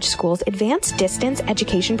Heritage School's advanced distance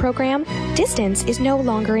education program, distance is no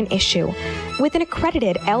longer an issue. With an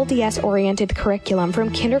accredited LDS-oriented curriculum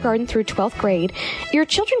from kindergarten through 12th grade, your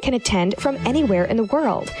children can attend from anywhere in the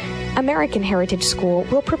world. American Heritage School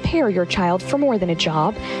will prepare your child for more than a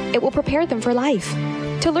job. It will prepare them for life.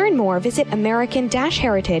 To learn more, visit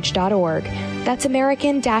American-Heritage.org. That's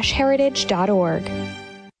American-Heritage.org.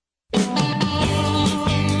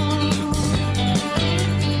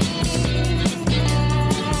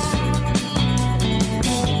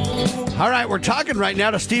 All right, we're talking right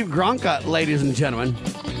now to Steve Gronka, ladies and gentlemen.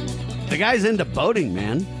 The guy's into boating,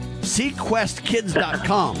 man.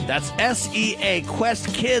 SeaQuestKids.com. That's SEA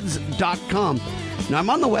QuestKids.com. Now,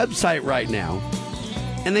 I'm on the website right now,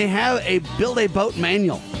 and they have a Build a Boat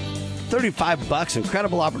manual. $35,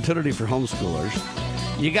 incredible opportunity for homeschoolers.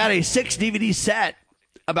 You got a 6 DVD set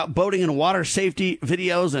about boating and water safety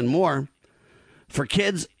videos and more for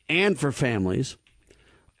kids and for families.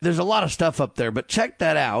 There's a lot of stuff up there, but check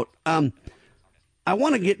that out. I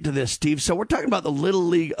want to get to this, Steve. So we're talking about the Little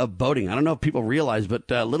League of boating. I don't know if people realize, but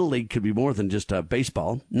Little League could be more than just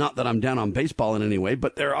baseball. Not that I'm down on baseball in any way,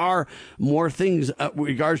 but there are more things with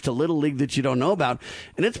regards to Little League that you don't know about.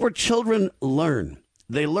 And it's where children learn.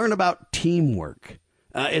 They learn about teamwork.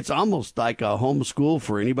 It's almost like a homeschool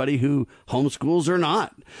for anybody who homeschools or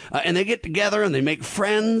not. And they get together and they make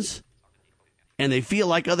friends. And they feel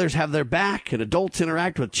like others have their back, and adults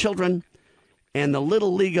interact with children. And the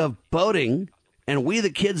Little League of Boating and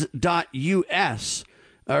WeTheKids.us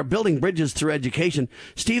are building bridges through education.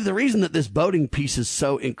 Steve, the reason that this boating piece is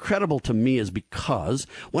so incredible to me is because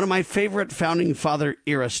one of my favorite Founding Father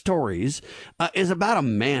era stories is about a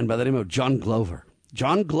man by the name of John Glover.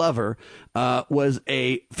 John Glover was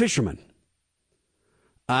a fisherman.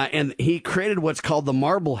 And he created what's called the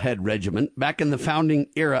Marblehead Regiment back in the founding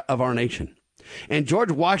era of our nation. And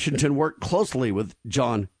George Washington worked closely with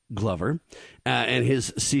John Glover and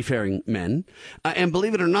his seafaring men. And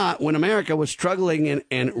believe it or not, when America was struggling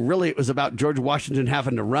and really it was about George Washington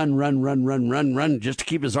having to run just to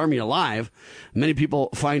keep his army alive, many people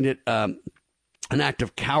find it an act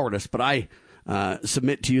of cowardice. But I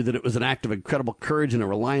submit to you that it was an act of incredible courage and a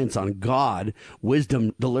reliance on God,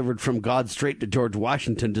 wisdom delivered from God straight to George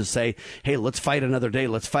Washington to say, hey, let's fight another day.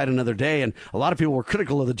 Let's fight another day. And a lot of people were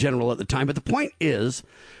critical of the general at the time. But the point is,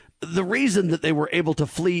 the reason that they were able to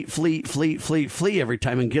flee every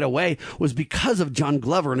time and get away was because of John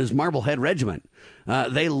Glover and his Marblehead Regiment.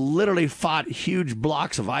 They literally fought huge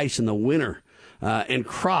blocks of ice in the winter and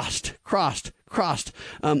crossed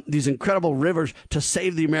these incredible rivers to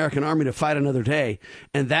save the American army to fight another day.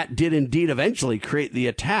 And that did indeed eventually create the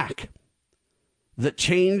attack that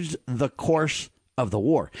changed the course of the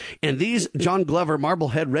war. And these John Glover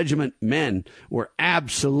Marblehead Regiment men were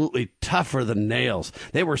absolutely tougher than nails.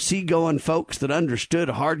 They were seagoing folks that understood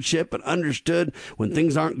hardship and understood when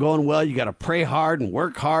things aren't going well, you got to pray hard and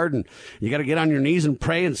work hard, and you got to get on your knees and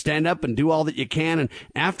pray and stand up and do all that you can. And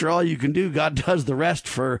after all you can do, God does the rest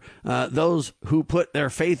for those who put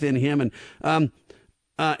their faith in him. And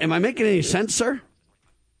am I making any sense, sir?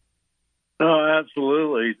 Oh,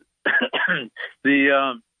 absolutely.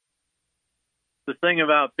 The thing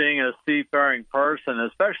about being a seafaring person,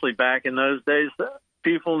 especially back in those days,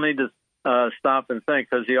 people need to stop and think,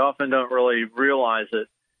 because you often don't really realize it.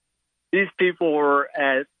 These people were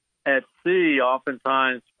at sea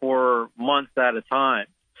oftentimes for months at a time,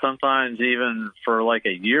 sometimes even for like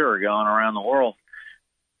a year going around the world.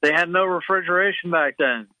 They had no refrigeration back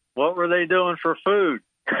then. What were they doing for food?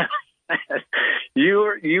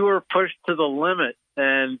 You were pushed to the limit.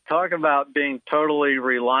 And talk about being totally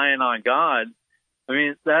reliant on God. I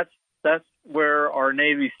mean, that's where our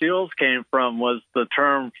Navy SEALs came from, was the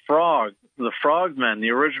term frog, the frogmen,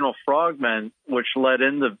 the original frogmen, which led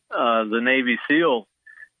into the Navy SEALs.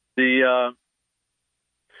 The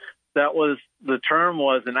term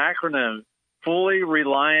was an acronym, fully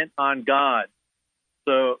reliant on God.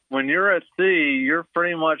 So when you're at sea, you're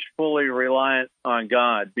pretty much fully reliant on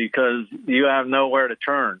God because you have nowhere to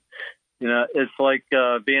turn. You know, it's like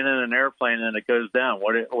being in an airplane and it goes down.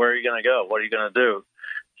 Where are you going to go? What are you going to do?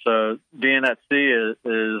 So being at sea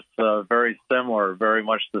is very similar, very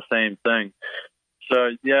much the same thing. So,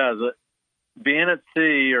 yeah, being at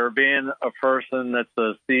sea or being a person that's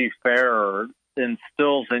a seafarer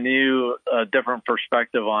instills in you a different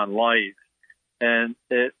perspective on life. And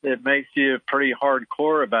it makes you pretty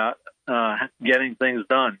hardcore about getting things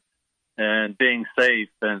done and being safe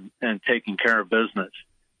and taking care of business.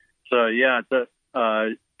 So, yeah,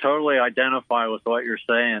 totally identify with what you're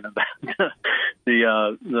saying about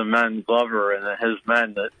the men Glover and his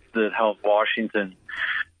men that helped Washington.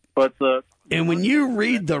 But and when you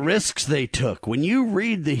read the risks they took, when you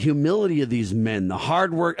read the humility of these men, the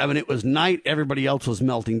hard work, I mean, it was night, everybody else was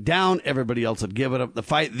melting down, everybody else had given up the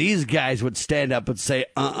fight. These guys would stand up and say,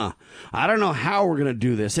 I don't know how we're going to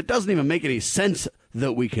do this. It doesn't even make any sense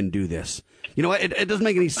that we can do this. You know what? It doesn't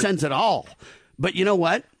make any sense at all. But you know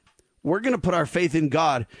what? We're going to put our faith in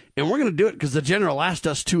God, and we're going to do it because the general asked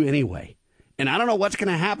us to anyway. And I don't know what's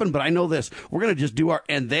going to happen, but I know this. We're going to just do our...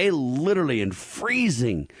 And they literally, in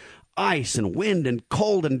freezing ice and wind and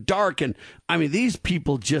cold and dark, and I mean, these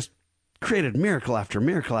people just created miracle after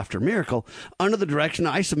miracle after miracle under the direction,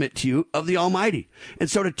 I submit to you, of the Almighty. And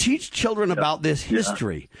so to teach children about this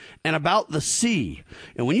history and about the sea,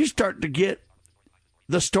 and when you start to get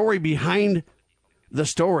the story behind the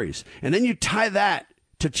stories, and then you tie that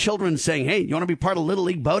to children saying, hey, you want to be part of Little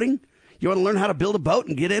League boating? You want to learn how to build a boat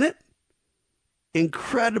and get in it?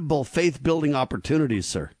 Incredible faith-building opportunities,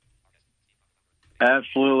 sir.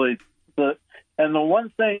 Absolutely. And the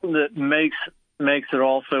one thing that makes it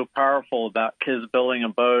also powerful about kids building a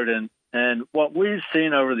boat and what we've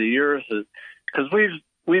seen over the years is because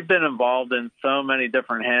we've been involved in so many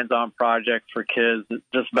different hands-on projects for kids,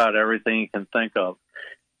 just about everything you can think of.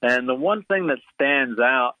 And the one thing that stands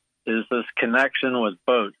out is this connection with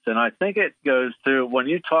boats. And I think it goes to when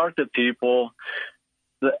you talk to people,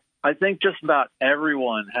 I think just about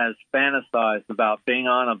everyone has fantasized about being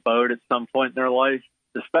on a boat at some point in their life,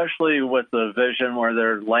 especially with the vision where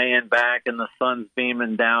they're laying back and the sun's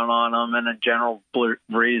beaming down on them and a gentle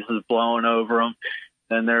breeze is blowing over them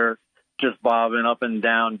and they're just bobbing up and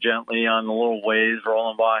down gently on the little waves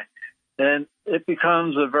rolling by. And it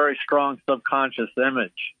becomes a very strong subconscious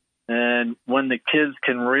image. And when the kids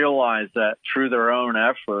can realize that through their own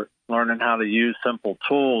effort, learning how to use simple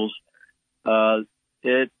tools,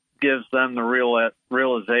 it gives them the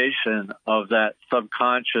realization of that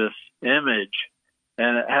subconscious image,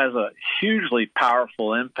 and it has a hugely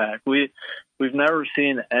powerful impact. We've never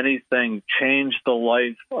seen anything change the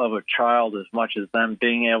life of a child as much as them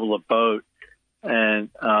being able to boat and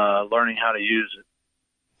learning how to use it.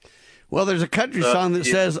 Well, there's a country song that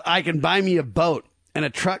says, I can buy me a boat and a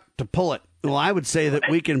truck to pull it. Well, I would say that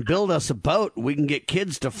we can build us a boat. We can get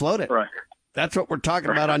kids to float it. Right. That's what we're talking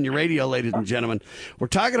about on your radio, ladies and gentlemen. We're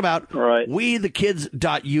talking about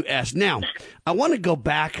WeTheKids.us. Now, I want to go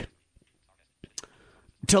back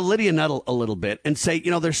to Lydia Nuttall a little bit and say,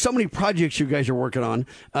 you know, there's so many projects you guys are working on.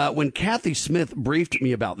 When Kathy Smith briefed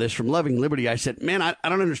me about this from Loving Liberty, I said, man, I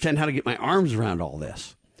don't understand how to get my arms around all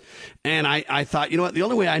this. And I thought, you know what, the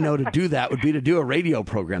only way I know to do that would be to do a radio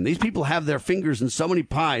program. These people have their fingers in so many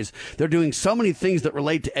pies. They're doing so many things that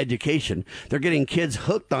relate to education. They're getting kids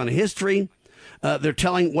hooked on history. They're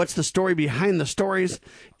telling what's the story behind the stories.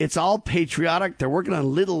 It's all patriotic. They're working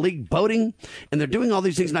on Little League boating, and they're doing all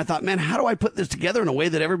these things. And I thought, man, how do I put this together in a way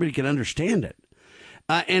that everybody can understand it?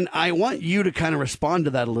 And I want you to kind of respond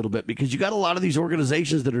to that a little bit, because you got a lot of these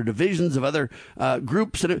organizations that are divisions of other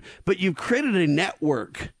groups, but you've created a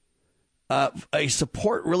network, a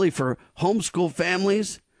support really for homeschool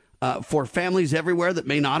families, for families everywhere that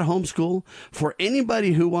may not homeschool, for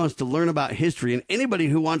anybody who wants to learn about history and anybody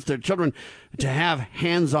who wants their children to have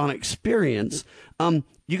hands-on experience.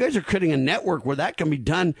 You guys are creating a network where that can be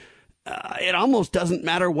done. It almost doesn't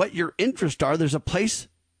matter what your interests are. There's a place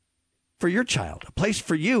for your child, a place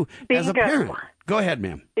for you as a parent. Go ahead,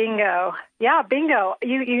 ma'am. Bingo. Yeah, bingo.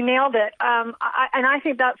 You nailed it. And I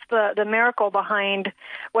think that's the miracle behind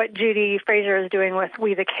what Judy Fraser is doing with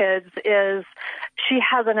We the Kids is she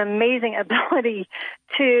has an amazing ability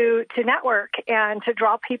to network and to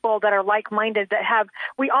draw people that are like-minded, that have,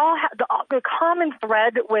 we all have the common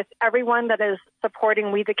thread with everyone that is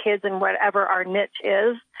supporting We the Kids and whatever our niche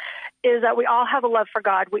is that we all have a love for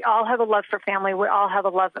God. We all have a love for family. We all have a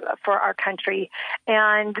love for our country.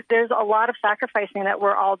 And there's a lot of sacrificing that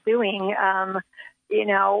we're all doing,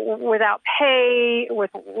 without pay, with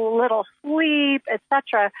little sleep,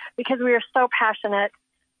 etc., because we are so passionate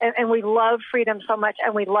and we love freedom so much,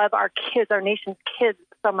 and we love our kids, our nation's kids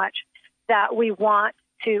so much, that we want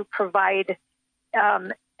to provide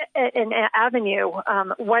an avenue,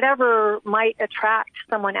 whatever might attract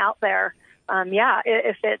someone out there.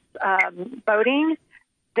 If it's boating,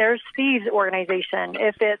 there's Steve's organization.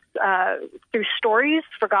 If it's through stories,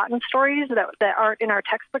 forgotten stories that aren't in our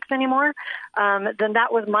textbooks anymore, then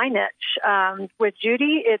that was my niche. With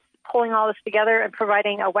Judy, it's pulling all this together and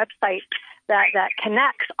providing a website that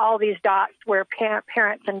connects all these dots where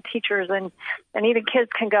parents and teachers and even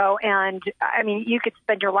kids can go. And, I mean, you could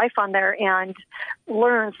spend your life on there and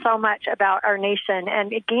learn so much about our nation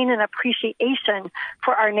and gain an appreciation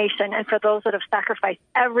for our nation and for those that have sacrificed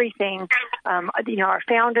everything, our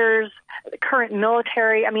founders, the current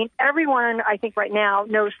military. I mean, everyone, I think, right now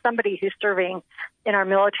knows somebody who's serving in our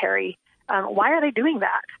military. Why are they doing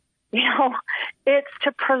that? It's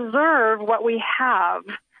to preserve what we have.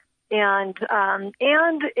 And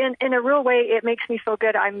in a real way, it makes me feel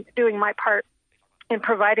good. I'm doing my part in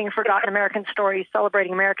providing forgotten American stories,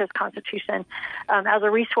 celebrating America's Constitution, as a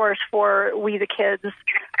resource for we the kids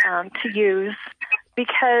to use,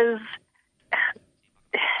 because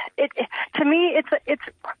to me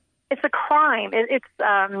it's a crime. It's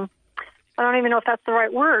I don't even know if that's the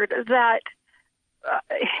right word, that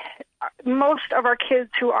most of our kids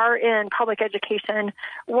who are in public education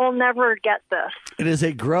will never get this. It is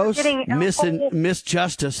a gross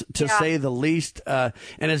misjustice, to say the least. And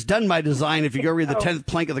it's done by design. If you go read the 10th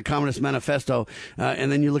plank of the Communist Manifesto,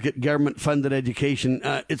 and then you look at government-funded education,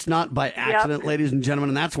 it's not by accident, ladies and gentlemen,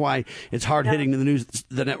 and that's why it's hard-hitting to the news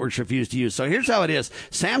the networks refuse to use. So here's how it is.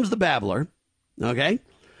 Sam's the babbler, okay?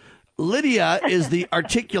 Lydia is the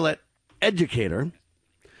articulate educator.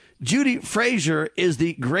 Judy Frazier is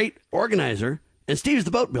the great organizer, and Steve's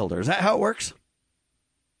the boat builder. Is that how it works?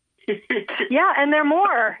 Yeah, and there are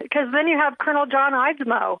more, because then you have Colonel John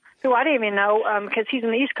Eidsmoe, who I didn't even know, because he's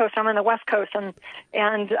in the East Coast, I'm in the West Coast, and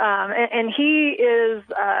he is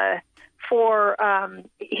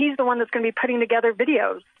he's the one that's going to be putting together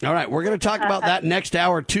videos. All right, we're going to talk about that next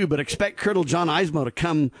hour, too, but expect Colonel John Eidsmoe to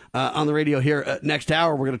come on the radio here next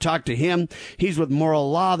hour. We're going to talk to him. He's with Moral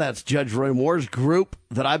Law. That's Judge Roy Moore's group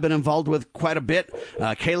that I've been involved with quite a bit.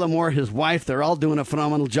 Kayla Moore, his wife, they're all doing a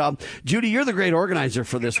phenomenal job. Judy, you're the great organizer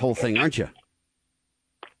for this whole thing, aren't you?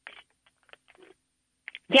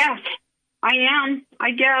 Yes, I am.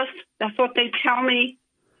 I guess that's what they tell me.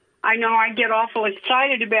 I know I get awful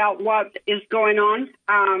excited about what is going on.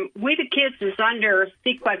 We the Kids is under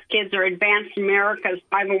Sequest Kids or Advanced America's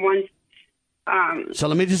 501. So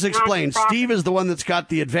let me just explain. Steve is the one that's got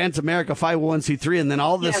the Advanced America 501c3, and then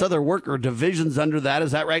all this other work or divisions under that.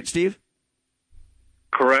 Is that right, Steve?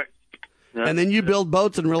 Correct. Yeah. And then you build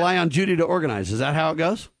boats and rely on Judy to organize. Is that how it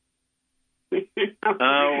goes? Well,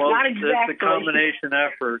 not exactly. It's a combination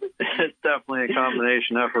effort. It's definitely a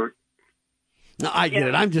combination effort. No, I get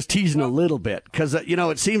it. I'm just teasing a little bit because,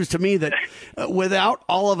 it seems to me that without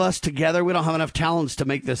all of us together, we don't have enough talents to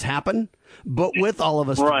make this happen. But with all of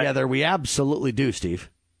us together, we absolutely do, Steve.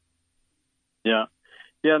 Yeah.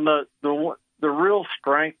 Yeah. And the real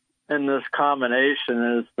strength in this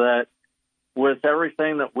combination is that with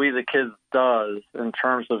everything that We the Kids does in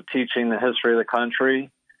terms of teaching the history of the country,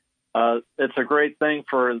 it's a great thing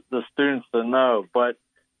for the students to know. But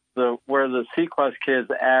where the Sequest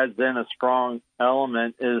Kids adds in a strong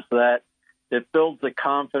element is that it builds the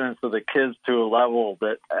confidence of the kids to a level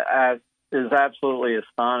that is absolutely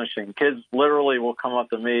astonishing. Kids literally will come up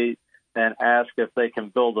to me and ask if they can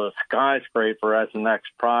build a skyscraper as the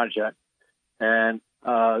next project. And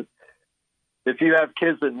if you have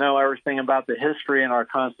kids that know everything about the history and our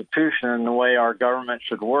Constitution and the way our government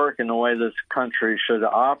should work and the way this country should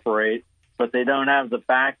operate, but they don't have the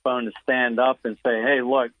backbone to stand up and say, hey,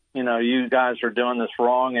 look, you guys are doing this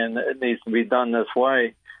wrong and it needs to be done this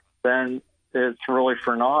way, then it's really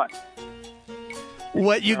for naught.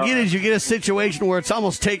 What you get is you get a situation where it's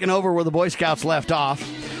almost taken over where the Boy Scouts left off.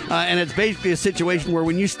 And it's basically a situation where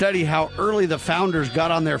when you study how early the founders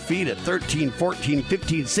got on their feet at 13, 14,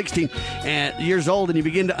 15, 16 years old, and you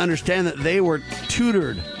begin to understand that they were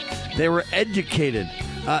tutored, they were educated,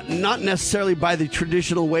 not necessarily by the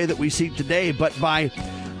traditional way that we see today, but by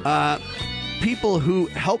people who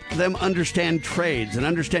helped them understand trades and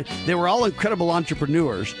understand. They were all incredible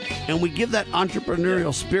entrepreneurs, and we give that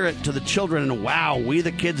entrepreneurial spirit to the children. And wow,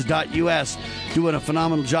 WeTheKids.us doing a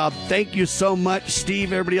phenomenal job. Thank you so much,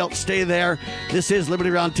 Steve. Everybody else, stay there. This is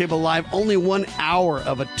Liberty Roundtable Live. Only 1 hour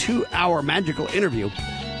of a 2-hour magical interview.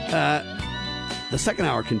 The second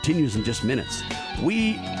hour continues in just minutes.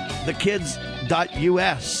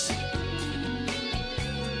 WeTheKids.us.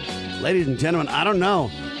 Ladies and gentlemen, I don't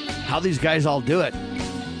know how these guys all do it,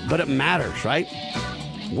 but it matters, right?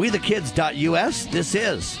 WeTheKids.us. This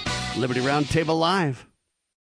is Liberty Roundtable Live.